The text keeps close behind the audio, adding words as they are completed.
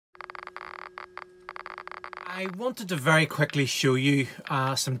I wanted to very quickly show you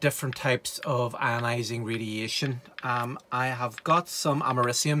some different types of ionizing radiation. I have got some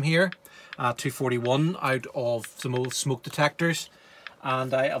americium here, 241 out of some old smoke detectors,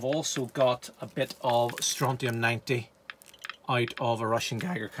 and I have also got a bit of strontium-90 out of a Russian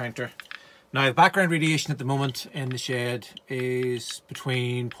Geiger counter. Now the background radiation at the moment in the shed is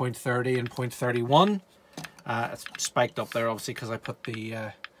between 0.30 and 0.31. It's spiked up there obviously because I put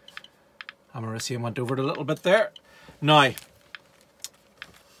the americium went over it a little bit there. Now,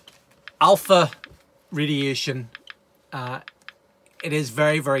 alpha radiation, it is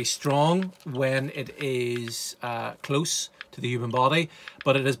very, very strong when it is close to the human body,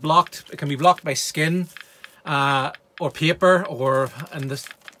 but it is blocked. It can be blocked by skin or paper, or in this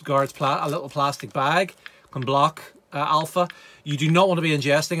guard's a little plastic bag can block alpha. You do not want to be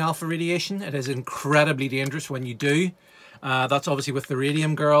ingesting alpha radiation. It is incredibly dangerous when you do. That's obviously with the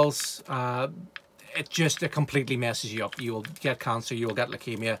radium girls. It completely messes you up. You will get cancer, you will get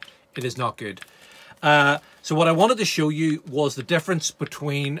leukemia. It is not good. So what I wanted to show you was the difference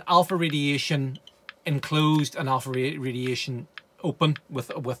between alpha radiation enclosed and alpha radiation open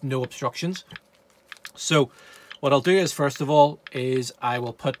with no obstructions. So what I'll do is, first of all, is I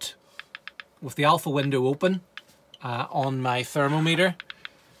will put, with the alpha window open, on my thermometer.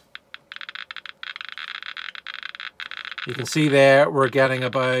 You can see there we're getting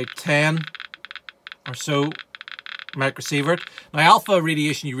about 10 or so microsievert. Now alpha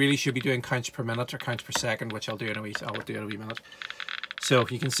radiation, you really should be doing counts per minute or counts per second, which I'll do in a wee minute. So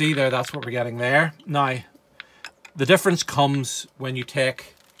you can see there, that's what we're getting there. Now the difference comes when you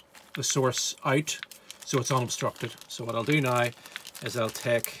take the source out, so it's unobstructed. So what I'll do now is I'll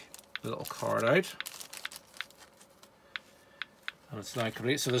take the little card out. And it's now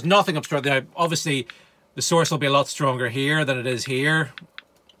complete. So there's nothing obstructed. Now obviously the source will be a lot stronger here than it is here.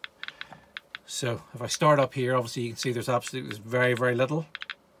 So if I start up here, obviously you can see there's very, very little.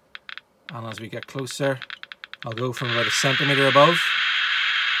 And as we get closer, I'll go from about a centimeter above.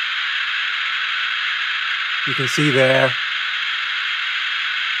 You can see there,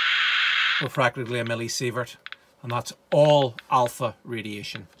 we're practically a millisievert, and that's all alpha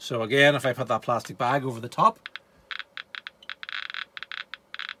radiation. So again, if I put that plastic bag over the top,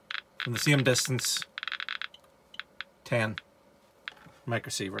 from the same distance, 10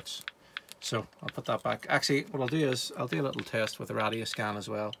 microsieverts. So I'll put that back. Actually, what I'll do is I'll do a little test with a radio scan as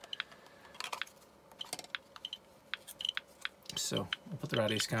well. So I'll put the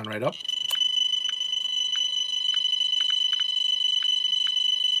radio scan right up.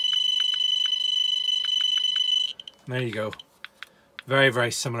 And there you go. Very,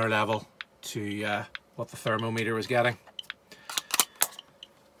 very similar level to what the thermometer was getting.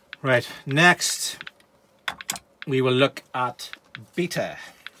 Right, next we will look at beta.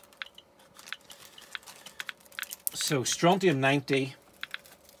 So strontium-90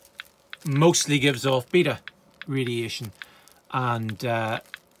 mostly gives off beta radiation, and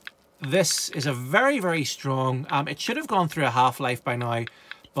this is a very, very strong, it should have gone through a half-life by now,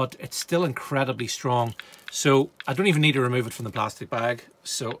 but it's still incredibly strong. So I don't even need to remove it from the plastic bag,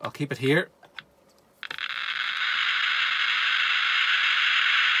 so I'll keep it here.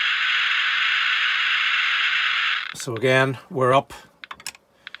 So again, we're up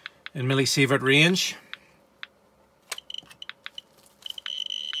in millisievert range.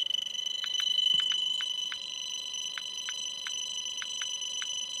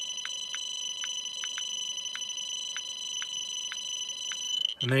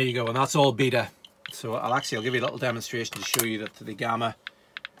 And there you go, and that's all beta. So I'll give you a little demonstration to show you that the gamma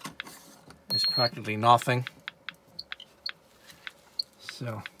is practically nothing.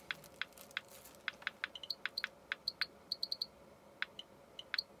 So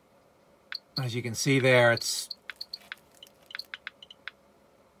as you can see there, it's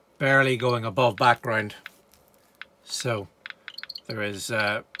barely going above background. So there is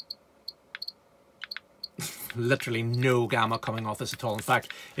literally no gamma coming off this at all. In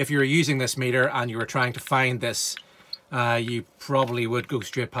fact, if you were using this meter and you were trying to find this, you probably would go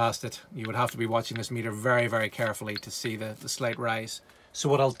straight past it. You would have to be watching this meter very, very carefully to see the slight rise. So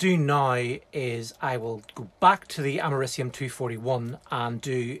what I'll do now is I will go back to the americium 241 and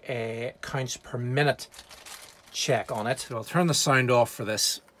do a counts per minute check on it. So I'll turn the sound off for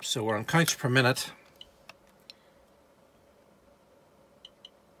this. So we're on counts per minute.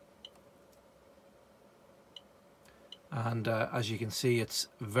 And as you can see, it's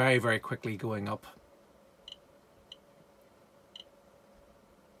very, very quickly going up.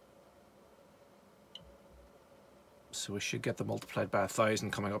 So we should get the multiplied by 1,000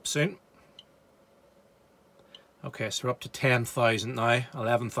 coming up soon. Okay, so we're up to 10,000 now,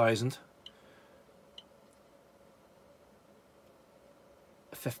 11,000.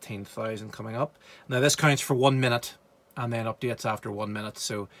 15,000 coming up. Now this counts for 1 minute and then updates after 1 minute.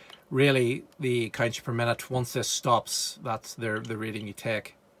 So really the counts per minute, once this stops, that's the reading you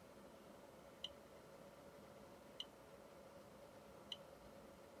take.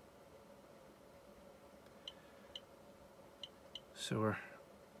 So we're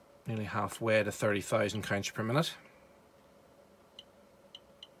nearly halfway to 30,000 counts per minute.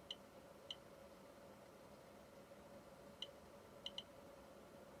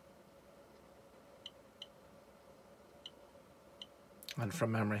 And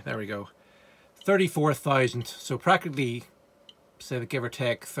from memory, there we go, 34,000. So practically, say that give or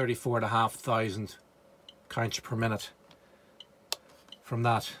take 34,500 counts per minute from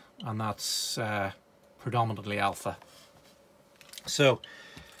that, and that's predominantly alpha. So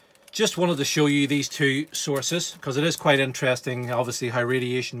just wanted to show you these two sources because it is quite interesting, obviously, how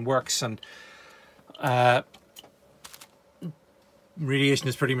radiation works, and radiation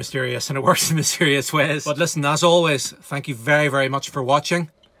is pretty mysterious and it works in mysterious ways. But listen, as always, thank you very, very much for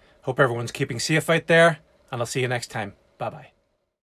watching. Hope everyone's keeping safe out there, and I'll see you next time. Bye bye.